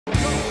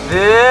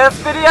This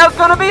video is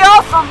going to be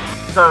awesome,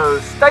 so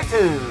stay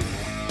tuned.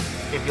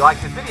 If you like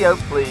this video,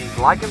 please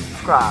like and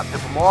subscribe. And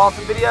for more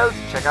awesome videos,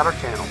 check out our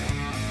channel.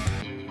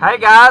 Hey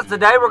guys,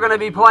 today we're going to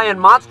be playing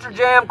Monster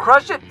Jam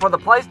Crush It for the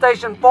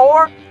PlayStation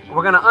 4.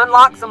 We're going to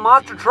unlock some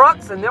monster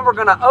trucks, and then we're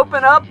going to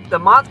open up the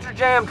Monster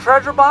Jam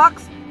treasure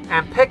box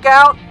and pick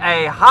out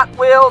a Hot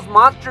Wheels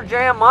Monster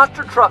Jam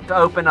monster truck to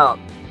open up.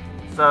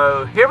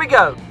 So here we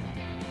go.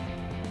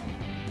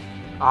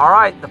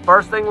 Alright, the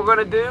first thing we're going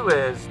to do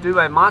is do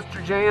a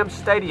Monster Jam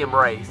Stadium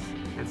race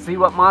and see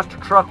what monster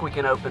truck we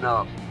can open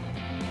up.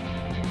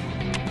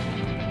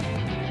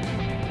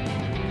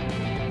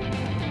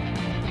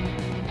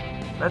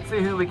 Let's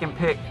see who we can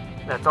pick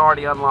that's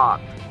already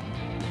unlocked.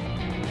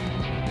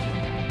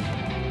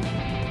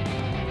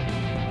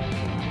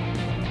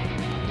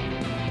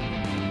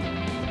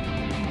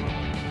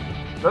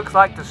 Looks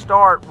like to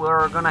start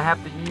we're going to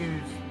have to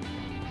use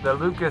the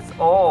Lucas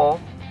Oil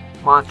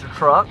monster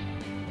truck.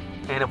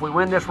 And if we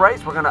win this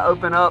race, we're going to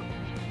open up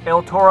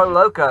El Toro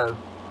Loco.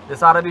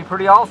 This ought to be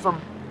pretty awesome.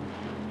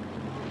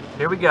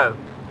 Here we go.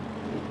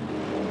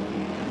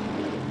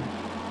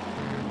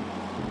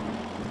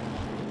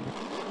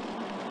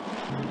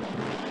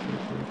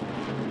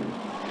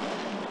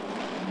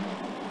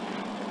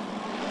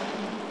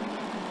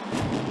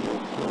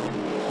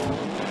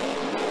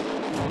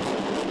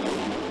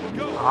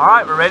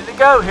 Alright, we're ready to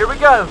go. Here we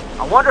go.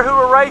 I wonder who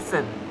we're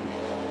racing.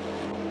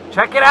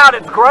 Check it out,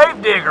 it's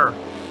Gravedigger.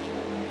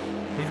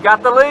 He's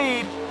got the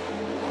lead.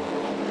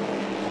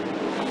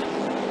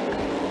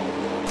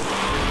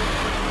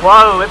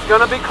 Whoa, it's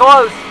going to be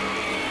close.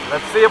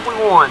 Let's see if we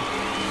won.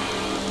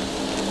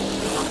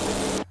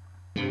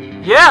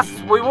 Yes,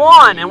 we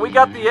won, and we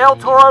got the El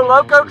Toro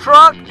Loco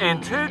truck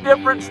and 2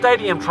 different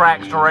stadium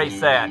tracks to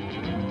race at.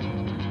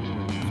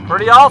 It's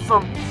pretty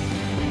awesome.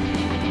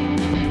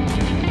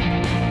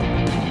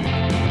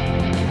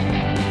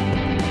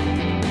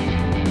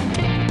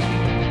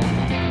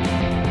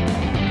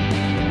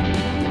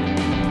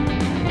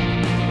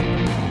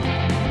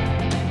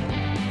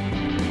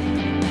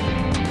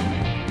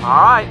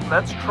 Alright,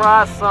 let's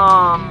try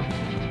some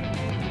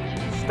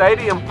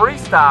Stadium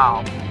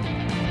Freestyle.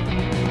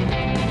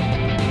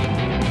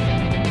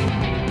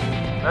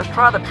 Let's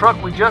try the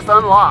truck we just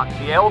unlocked,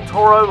 the El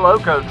Toro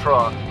Loco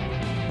truck.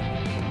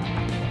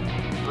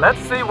 Let's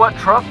see what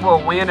truck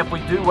will win if we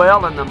do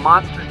well in the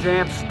Monster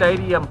Jam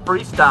Stadium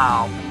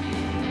Freestyle.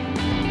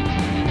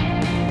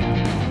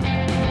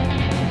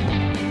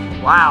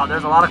 Wow,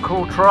 there's a lot of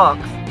cool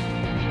trucks.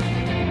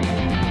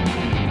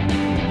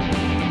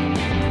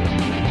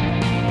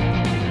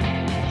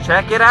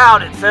 Check it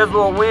out, it says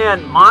we'll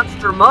win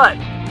Monster Mutt.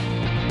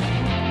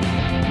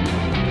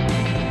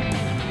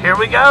 Here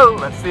we go,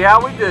 let's see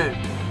how we do.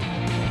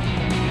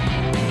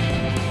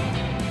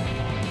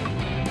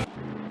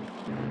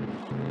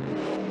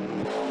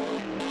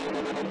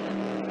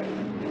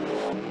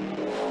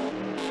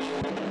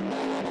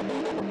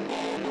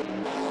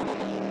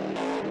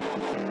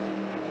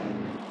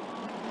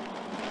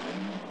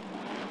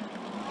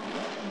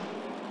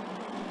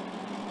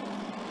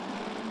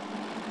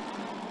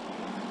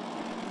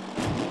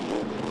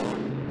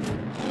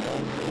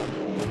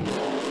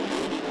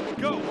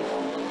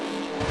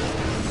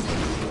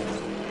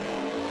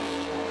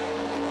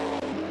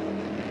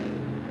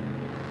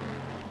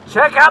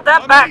 Check out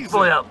that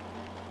backflip.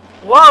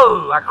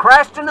 Whoa, I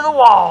crashed into the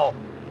wall.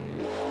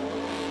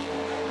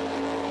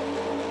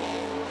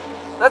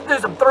 Let's do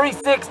some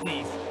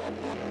 360s.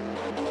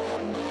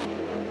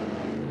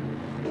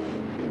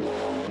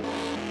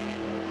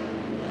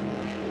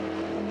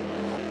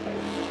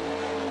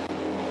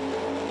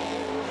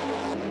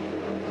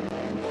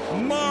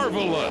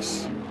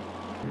 Marvelous.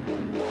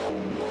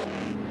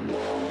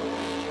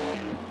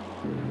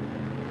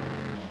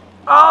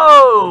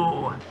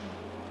 Oh!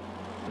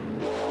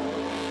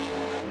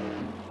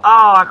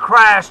 Oh, I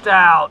crashed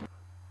out.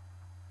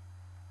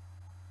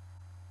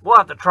 We'll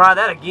have to try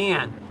that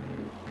again.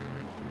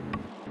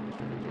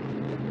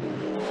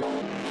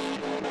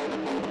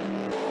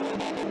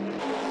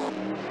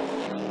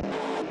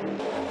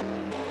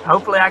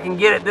 Hopefully I can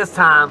get it this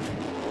time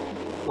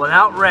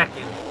without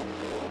wrecking.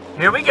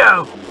 Here we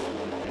go.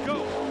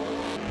 Go.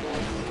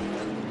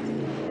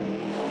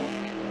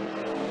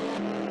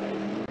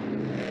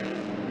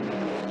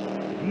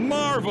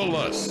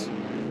 Marvelous.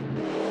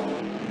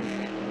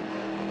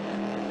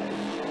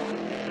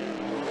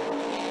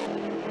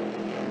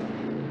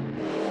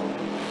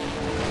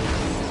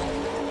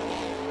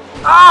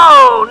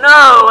 Oh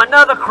no,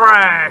 another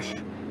crash.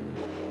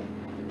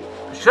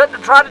 I shouldn't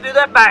have tried to do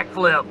that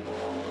backflip.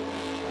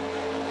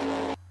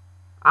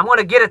 I'm going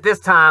to get it this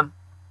time.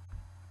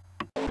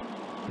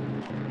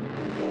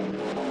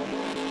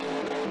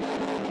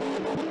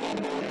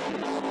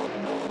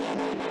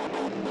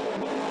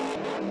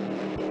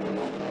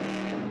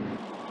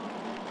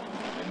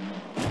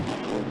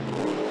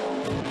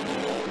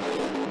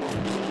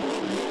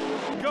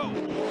 Go.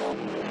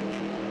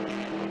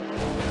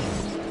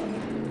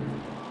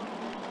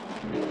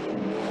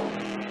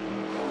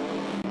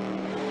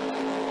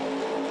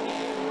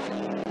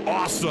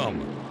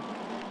 Awesome!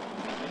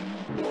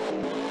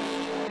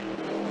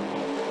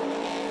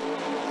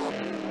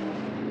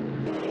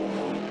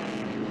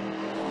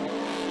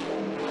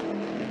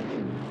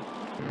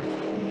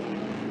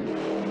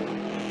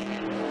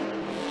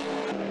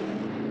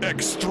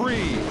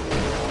 Extreme.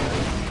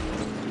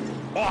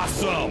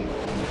 Awesome.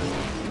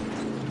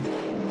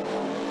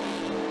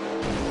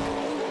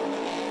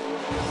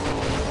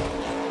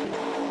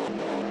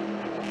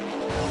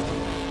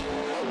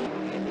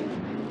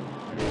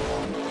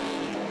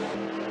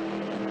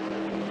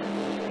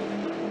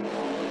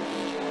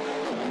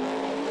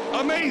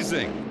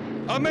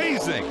 Amazing.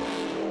 Amazing.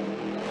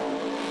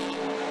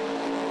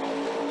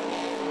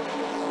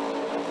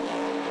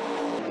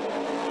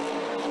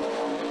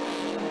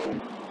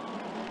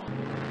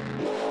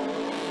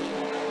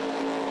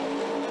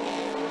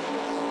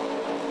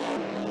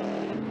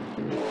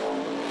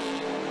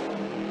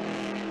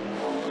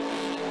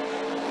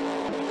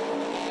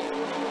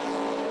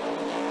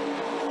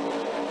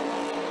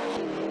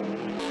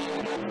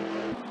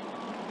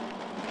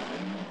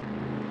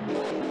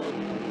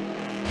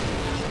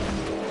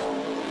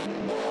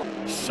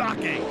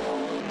 Shocking!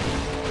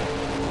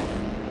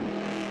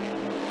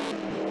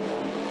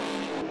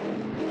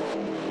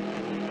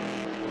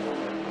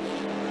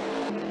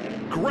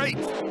 Great!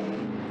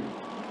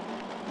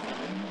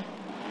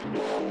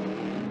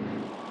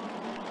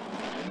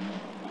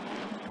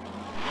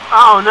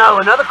 Oh no,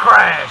 another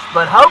crash,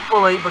 but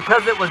hopefully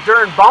because it was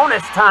during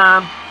bonus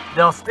time,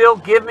 they'll still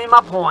give me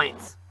my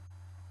points.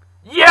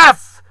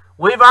 Yes!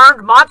 We've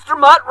earned Monster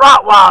Mutt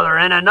Rottweiler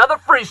and another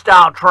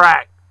freestyle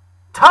track.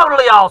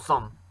 Totally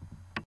awesome!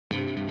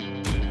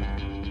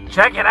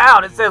 Check it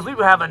out, it says we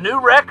have a new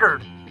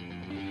record.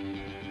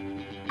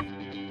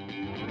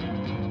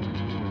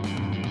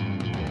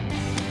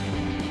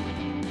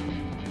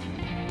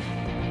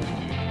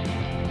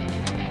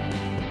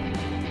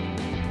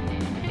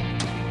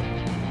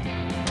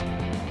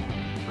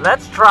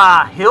 Let's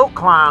try Hill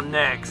Climb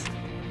next.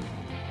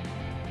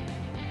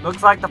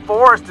 Looks like the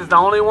forest is the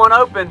only one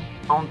open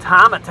on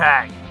Time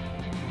Attack.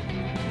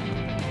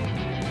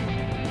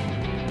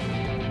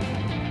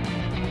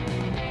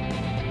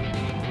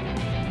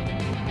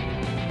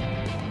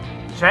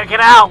 Check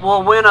it out,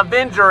 we'll win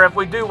Avenger if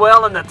we do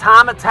well in the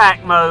Time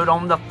Attack mode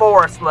on the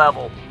forest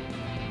level.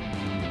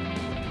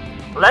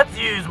 Let's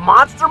use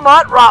Monster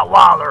Mutt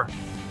Rottweiler.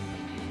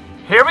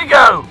 Here we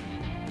go.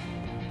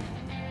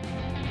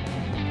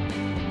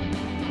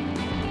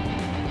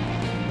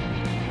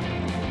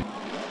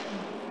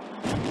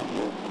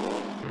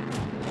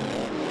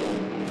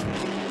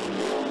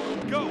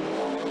 Go!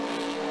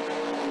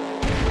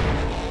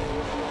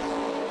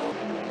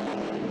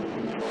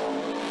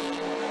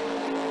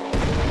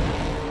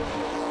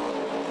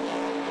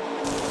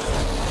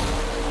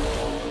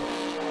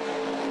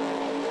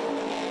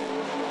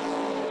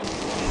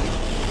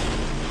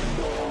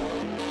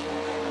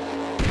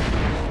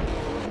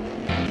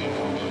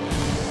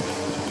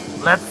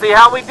 Let's see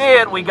how we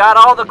did. We got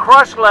all the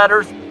crush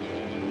letters.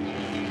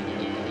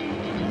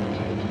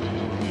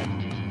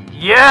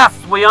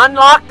 Yes, we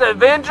unlocked the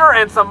Avenger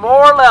and some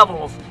more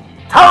levels.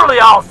 Totally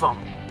awesome.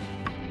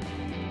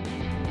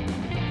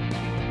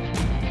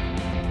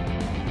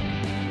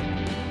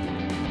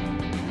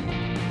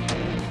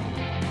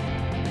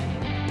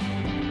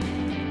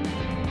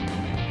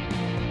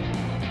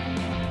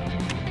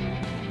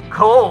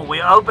 Cool,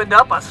 we opened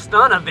up a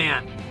stun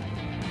event.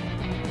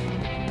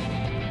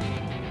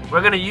 We're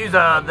going to use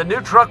the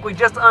new truck we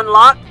just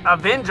unlocked,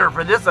 Avenger,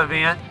 for this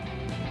event.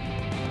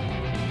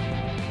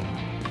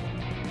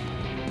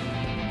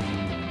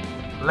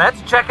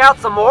 Let's check out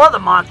some more of the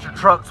monster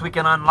trucks we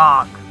can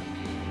unlock.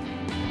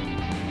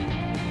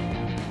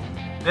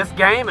 This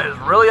game is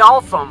really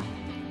awesome.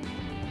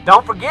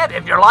 Don't forget,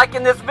 if you're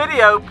liking this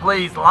video,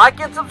 please like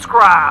and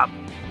subscribe.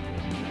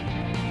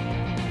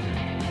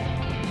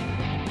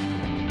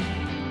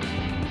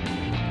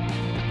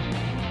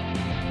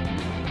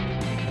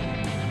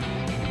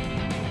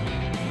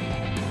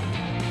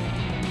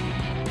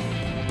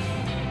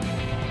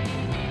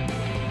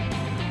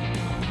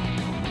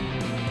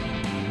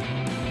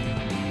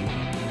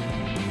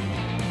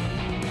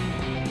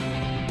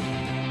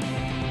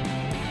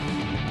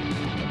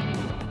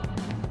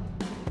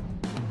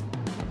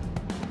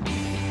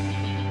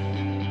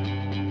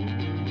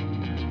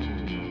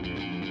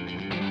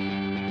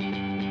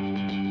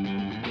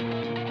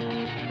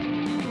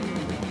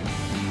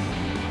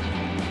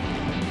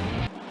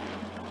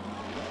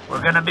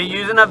 We're going to be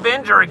using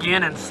Avenger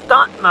again in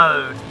stunt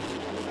mode.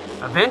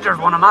 Avenger's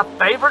one of my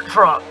favorite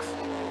trucks.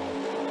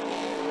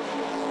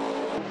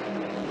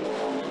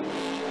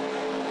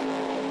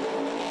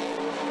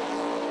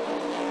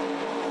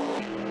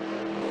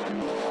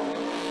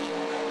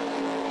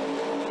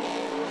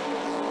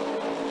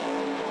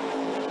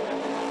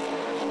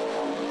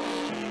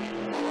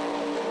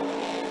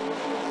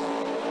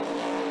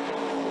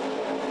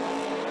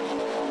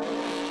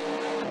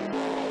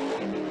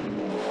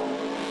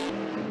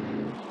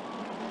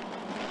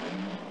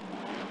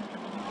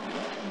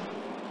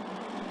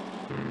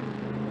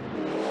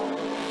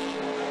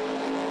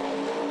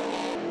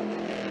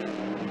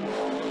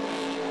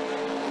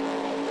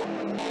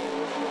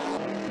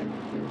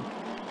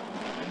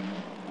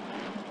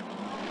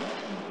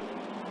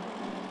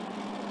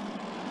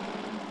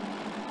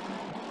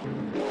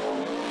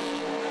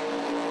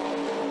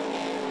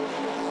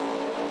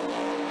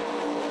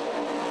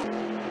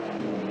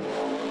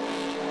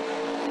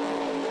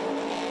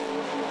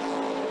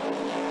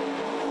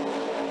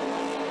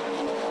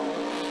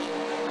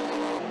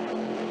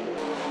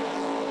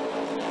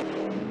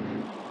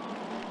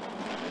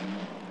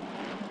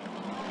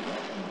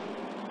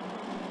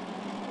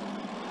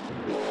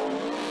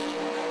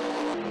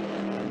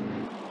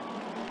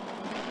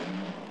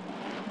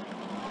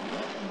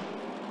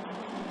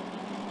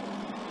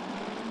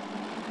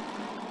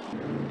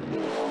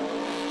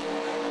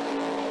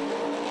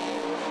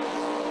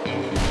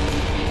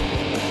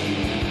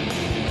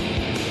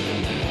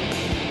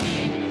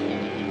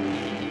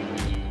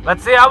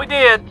 Let's see how we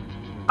did.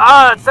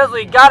 It says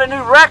we got a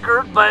new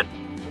record, but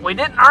we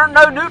didn't earn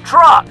no new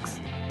trucks.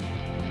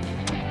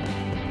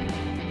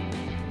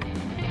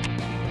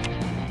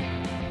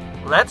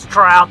 Let's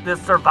try out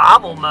this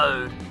survival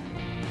mode.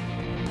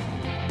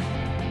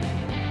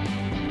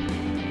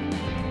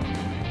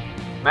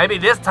 Maybe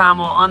this time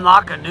we'll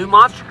unlock a new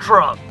monster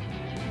truck.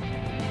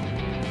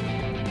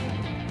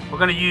 We're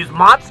gonna use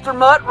Monster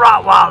Mutt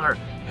Rottweiler.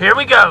 Here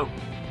we go.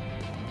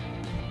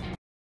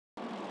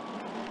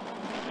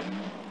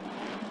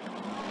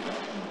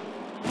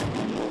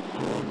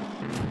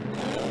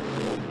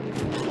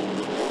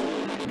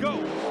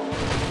 Go!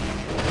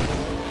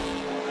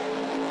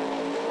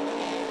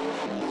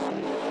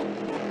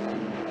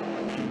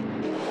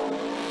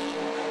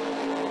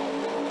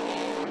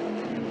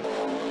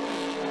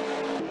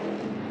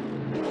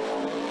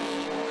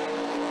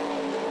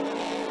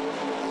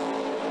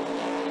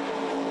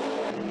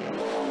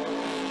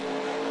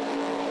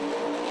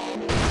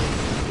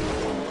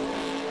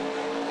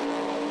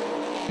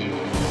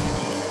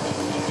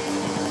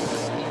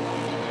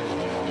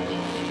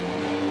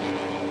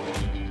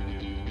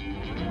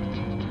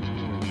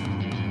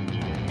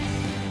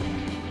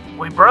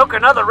 We broke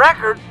another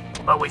record,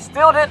 but we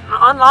still didn't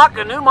unlock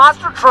a new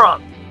monster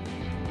truck.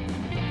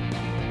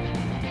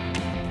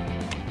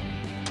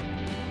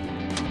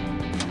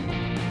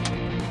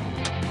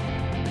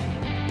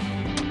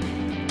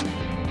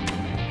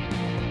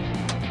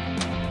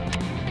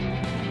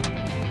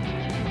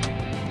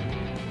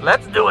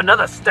 Let's do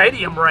another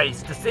stadium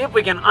race to see if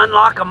we can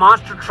unlock a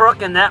monster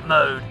truck in that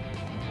mode.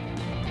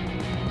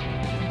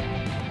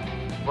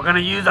 We're gonna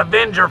use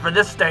Avenger for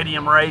this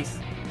stadium race.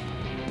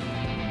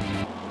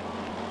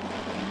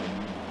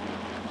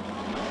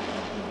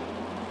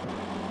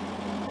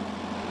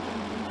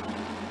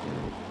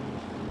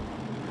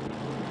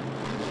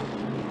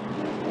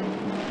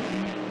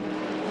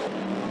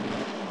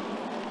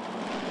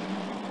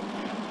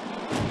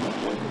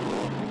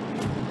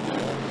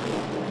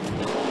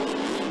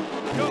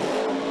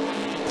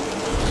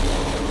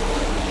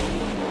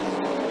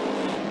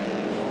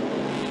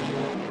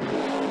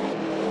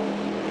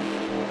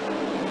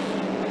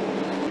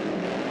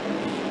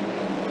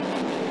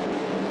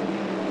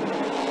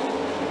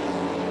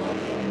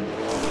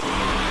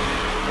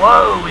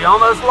 Whoa, we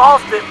almost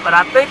lost it, but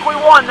I think we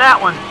won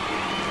that one.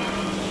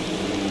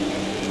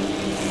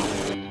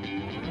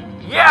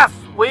 Yes,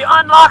 we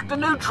unlocked a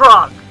new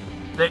truck,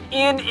 the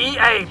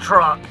NEA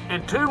truck,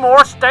 and 2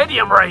 more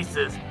stadium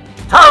races.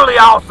 Totally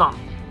awesome.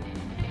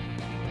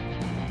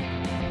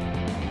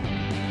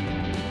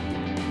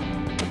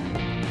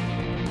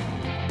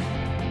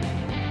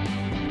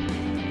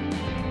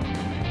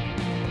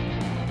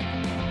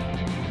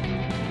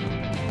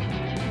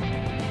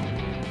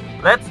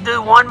 Let's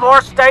do one more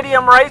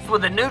stadium race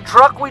with the new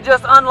truck we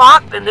just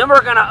unlocked, and then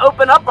we're going to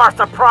open up our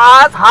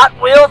surprise Hot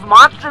Wheels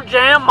Monster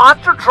Jam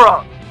monster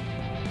truck.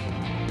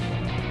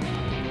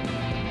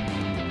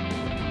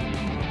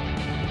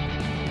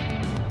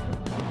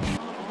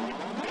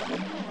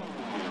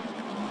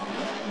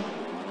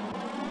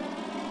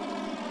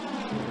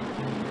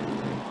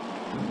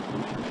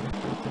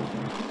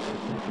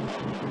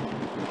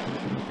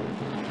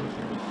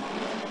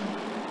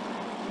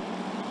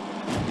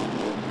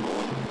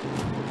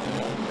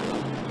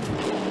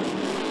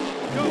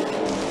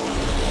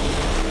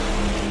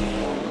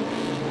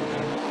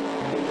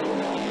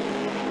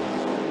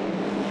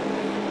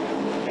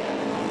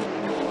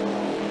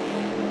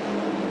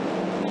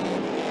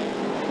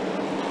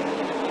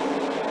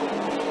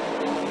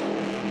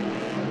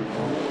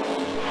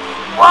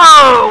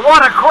 Whoa,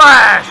 what a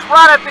crash!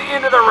 Right at the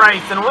end of the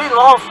race, and we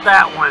lost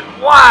that one.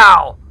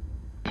 Wow!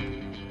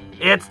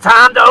 It's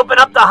time to open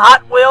up the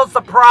Hot Wheels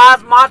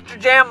Surprise Monster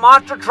Jam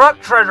Monster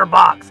Truck Treasure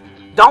Box.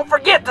 Don't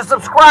forget to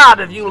subscribe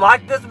if you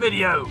like this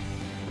video.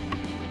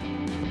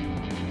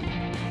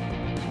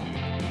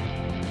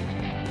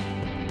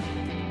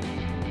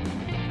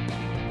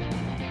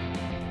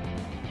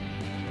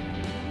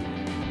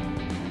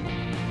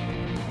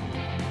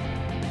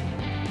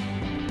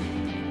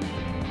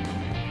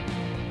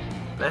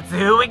 Let's see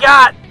who we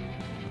got.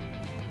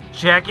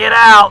 Check it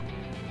out.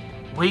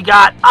 We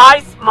got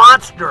Ice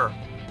Monster.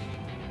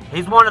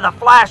 He's one of the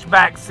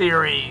Flashback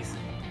series.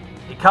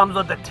 He comes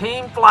with the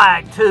team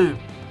flag too.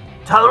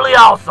 Totally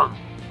awesome.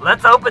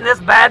 Let's open this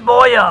bad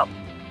boy up.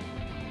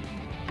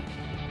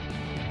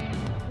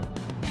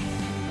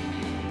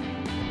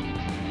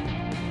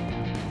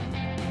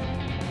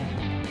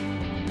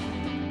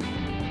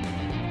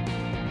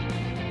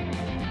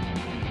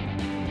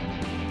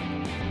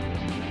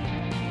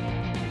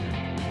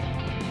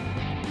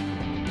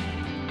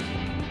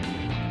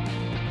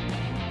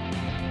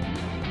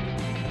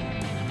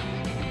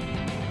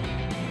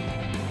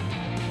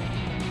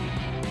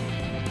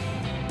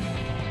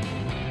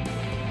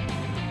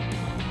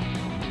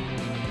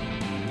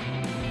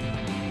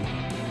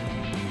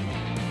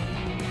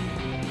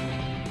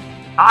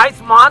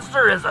 Ice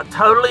Monster is a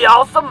totally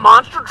awesome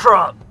monster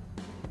truck.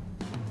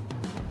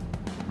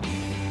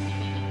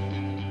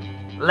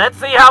 Let's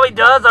see how he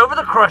does over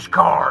the crush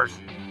cars.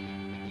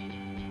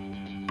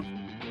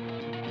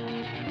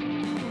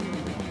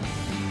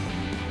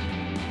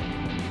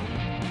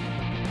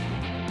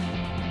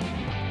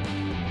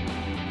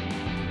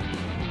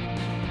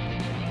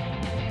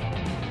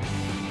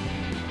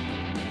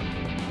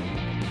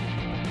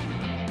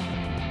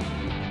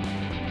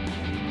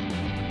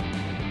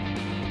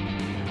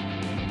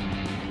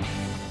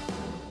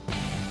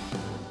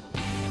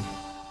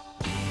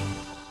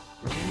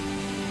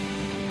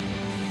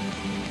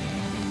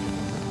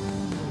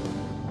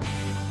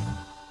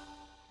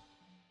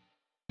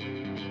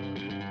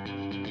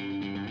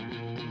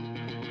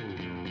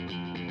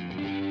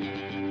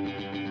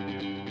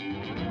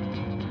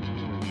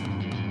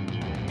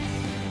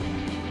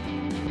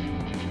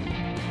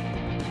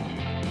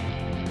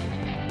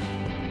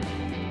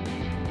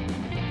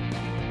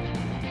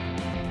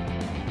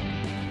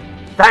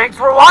 Thanks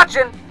for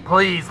watching.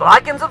 Please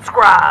like and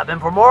subscribe.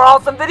 And for more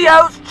awesome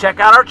videos,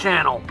 check out our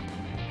channel.